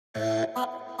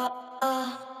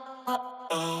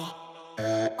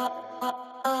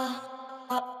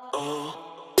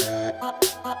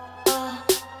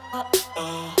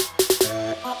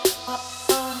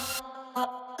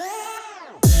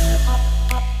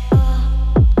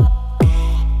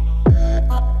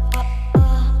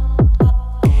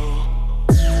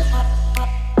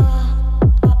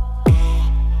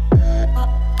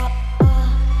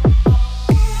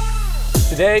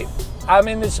I'm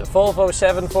in this Volvo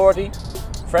 740.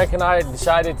 Frank and I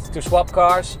decided to swap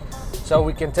cars so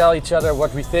we can tell each other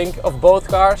what we think of both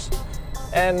cars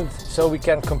and so we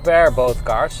can compare both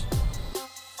cars.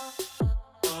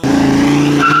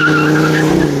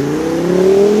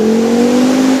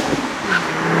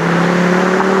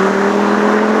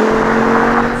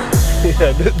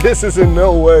 Yeah, this is in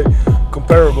no way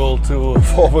comparable to a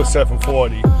Volvo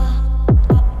 740.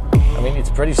 I mean,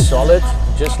 it's pretty solid,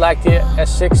 just like the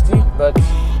S60, but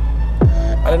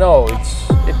I don't know,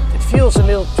 it feels a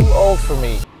little too old for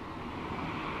me.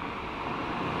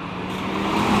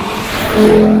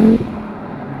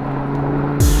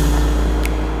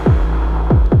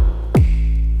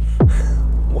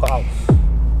 Wow,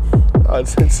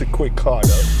 it's a quick car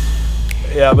though.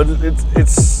 Yeah, but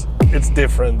it's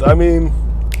different. I mean,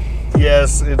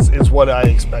 yes, it's what I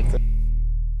expected.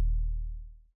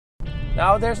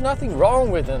 Now, there's nothing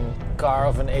wrong with a car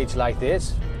of an age like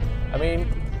this. I mean,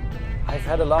 I've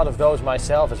had a lot of those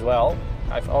myself as well.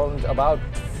 I've owned about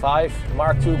 5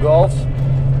 Mark II Golfs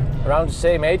around the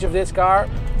same age of this car.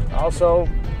 Also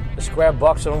a square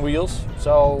box on wheels,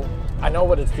 so I know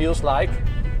what it feels like.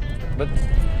 But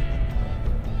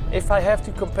if I have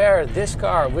to compare this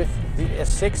car with the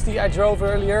S60 I drove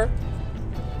earlier,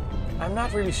 I'm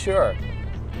not really sure.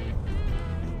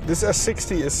 This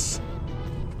S60 is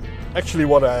actually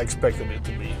what I expected it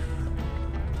to be.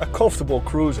 A comfortable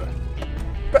cruiser,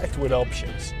 packed with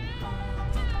options.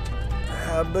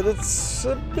 But it's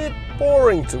a bit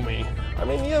boring to me. I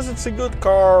mean, yes, it's a good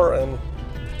car and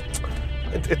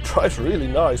it drives really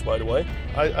nice, by the way.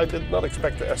 I did not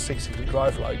expect the S60 to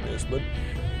drive like this, but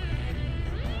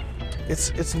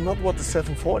it's not what the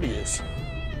 740 is.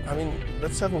 I mean,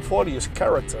 that 740 is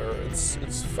character.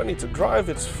 It's funny to drive,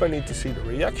 it's funny to see the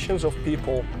reactions of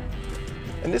people.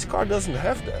 And this car doesn't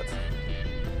have that.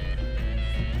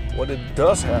 What it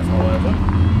does have, however,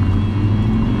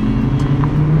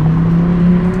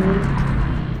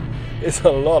 is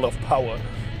a lot of power.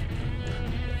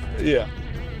 Yeah,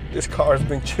 this car has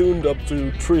been tuned up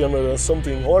to 300 and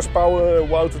something horsepower,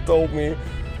 Wouter told me.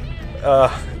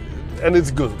 And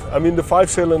it's good. I mean, the five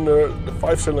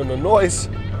cylinder noise,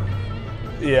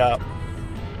 yeah.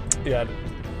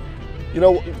 You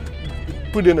know,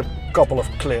 put in a couple of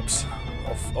clips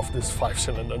of this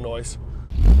 5-cylinder noise.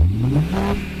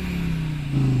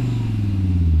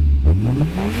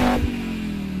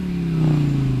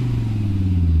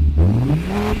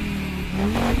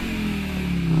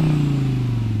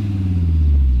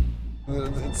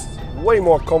 It's way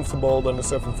more comfortable than the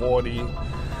 740.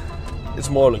 It's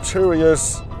more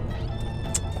luxurious.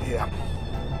 Yeah.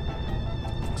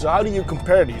 So how do you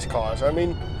compare these cars? I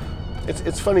mean,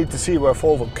 it's funny to see where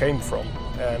Volvo came from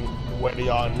and where they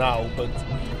are now, but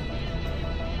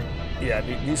yeah,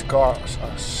 these cars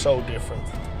are so different.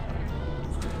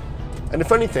 And the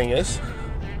funny thing is,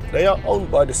 they are owned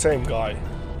by the same guy,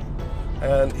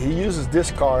 and he uses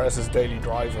this car as his daily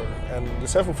driver, and the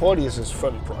 740 is his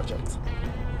fun project.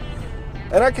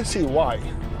 And I can see why.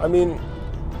 I mean,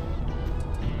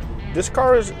 this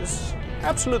car is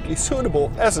absolutely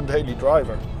suitable as a daily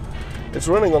driver. It's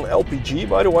running on LPG,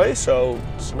 by the way, so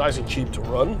it's nice and cheap to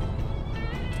run.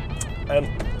 And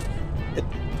it's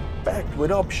packed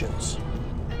with options.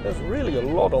 There's really a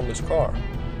lot on this car.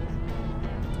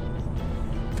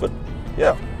 But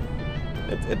yeah,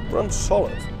 it runs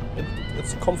solid.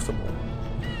 It's comfortable.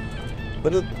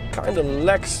 But it kind of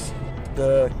lacks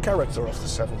the character of the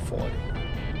 740.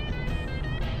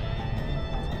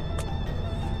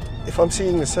 If I'm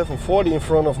seeing the 740 in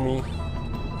front of me,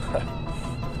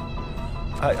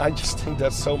 I just think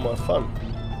that's so much fun.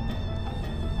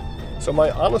 So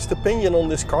my honest opinion on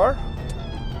this car,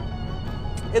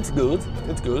 it's good,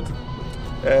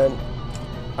 and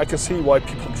I can see why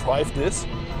people drive this.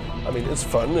 I mean, it's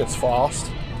fun, it's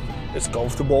fast, it's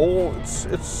comfortable,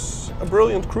 it's a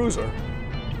brilliant cruiser.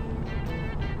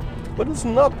 But it's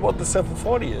not what the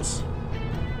 740 is.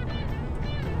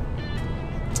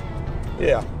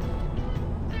 Yeah.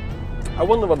 I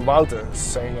wonder what Wouter is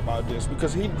saying about this,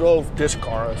 because he drove this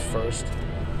car at first.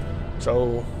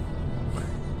 So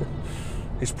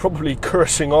he's probably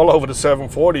cursing all over the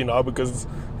 740 now because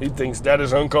he thinks that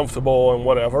is uncomfortable and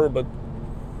whatever, but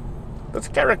that's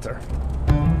character.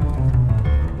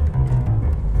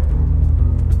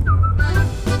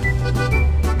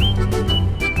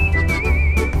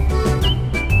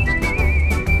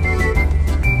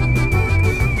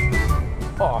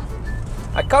 Oh,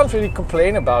 I can't really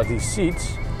complain about these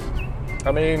seats.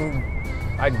 I mean,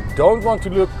 I don't want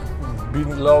to look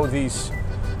below these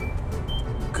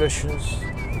cushions,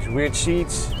 these weird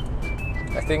seats.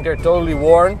 I think they're totally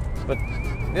worn, but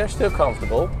they're still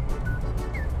comfortable.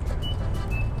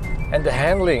 And the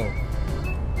handling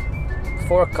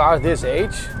for a car this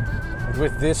age,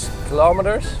 with this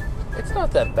kilometers, it's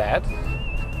not that bad.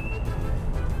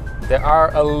 There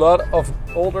are a lot of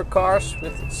older cars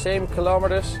with the same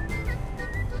kilometers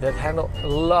that handle a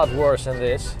lot worse than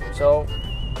this. So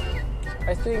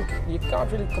I think you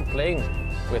can't really complain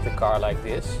with a car like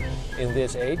this in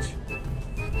this age.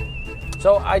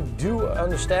 So I do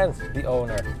understand the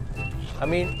owner. I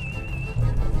mean,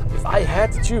 if I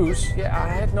had to choose, yeah, I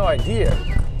had no idea.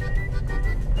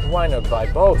 Why not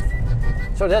buy both?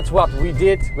 So that's what we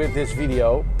did with this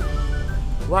video.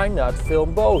 Why not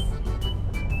film both?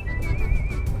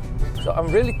 So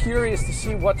I'm really curious to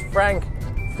see what Frank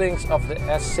thinks of the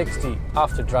S60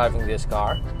 after driving this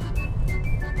car.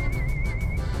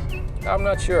 I'm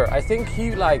not sure. I think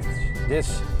he liked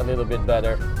this a little bit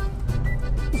better.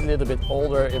 He's a little bit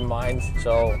older in mind,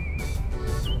 so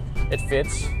it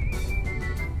fits.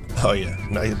 Oh yeah,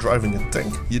 now you're driving a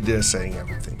tank, you dare saying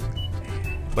everything.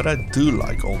 But I do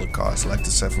like older cars like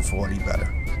the 740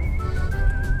 better.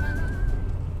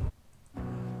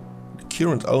 The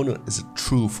current owner is a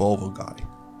true Volvo guy,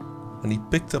 and he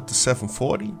picked up the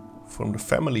 740 from the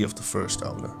family of the first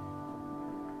owner.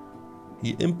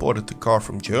 He imported the car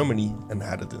from Germany and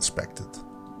had it inspected.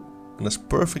 And as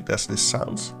perfect as this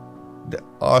sounds, there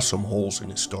are some holes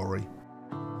in his story.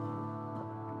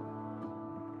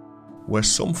 Where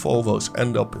some Volvos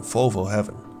end up in Volvo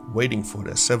heaven, waiting for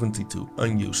their 72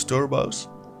 unused turbos,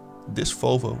 this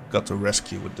Volvo got the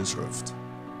rescue it deserved.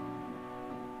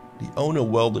 The owner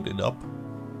welded it up,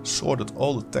 sorted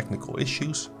all the technical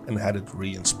issues and had it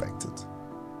re-inspected,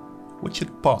 which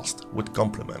it passed with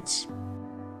compliments.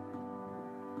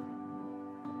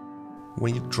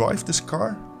 When you drive this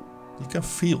car, you can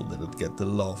feel that it gets the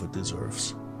love it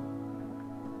deserves.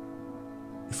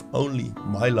 If only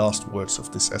my last words of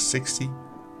this S60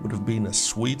 would have been as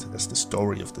sweet as the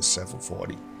story of the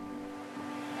 740.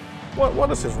 What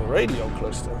is this radio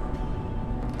cluster?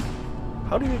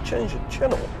 How do you change a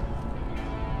channel?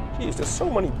 Jeez, there's so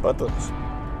many buttons.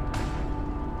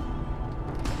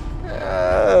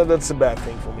 That's a bad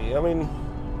thing for me. I mean,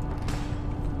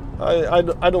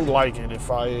 I don't like it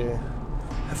if I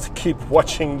have to keep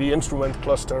watching the instrument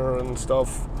cluster and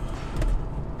stuff.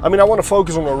 I mean, I want to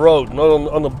focus on the road, not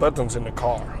on the buttons in the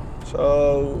car.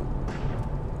 So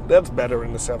that's better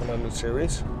in the 700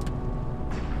 series.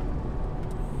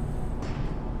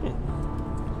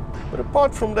 But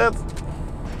apart from that,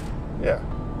 yeah,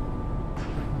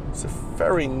 it's a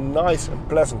very nice and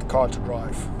pleasant car to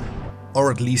drive.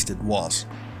 Or at least it was.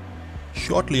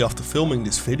 Shortly after filming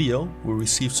this video, we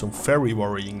received some very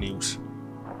worrying news.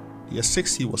 The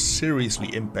S60 was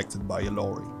seriously impacted by a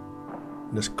lorry.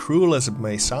 And as cruel as it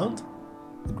may sound,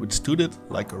 it withstood it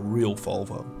like a real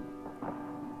Volvo.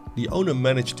 The owner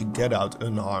managed to get out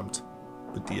unharmed,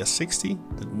 but the S60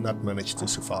 did not manage to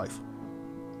survive.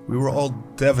 We were all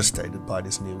devastated by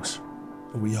this news,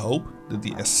 and we hope that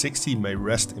the S60 may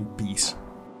rest in peace.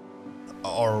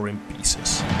 Or in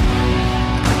pieces.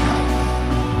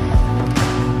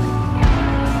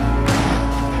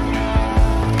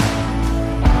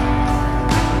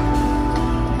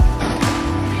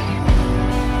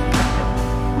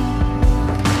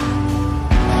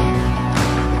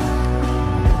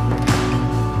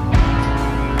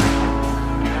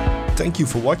 Thank you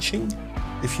for watching.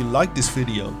 If you liked this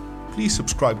video, please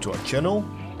subscribe to our channel.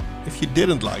 If you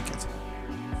didn't like it,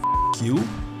 f*** you.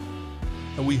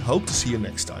 And we hope to see you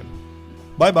next time.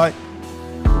 Bye bye.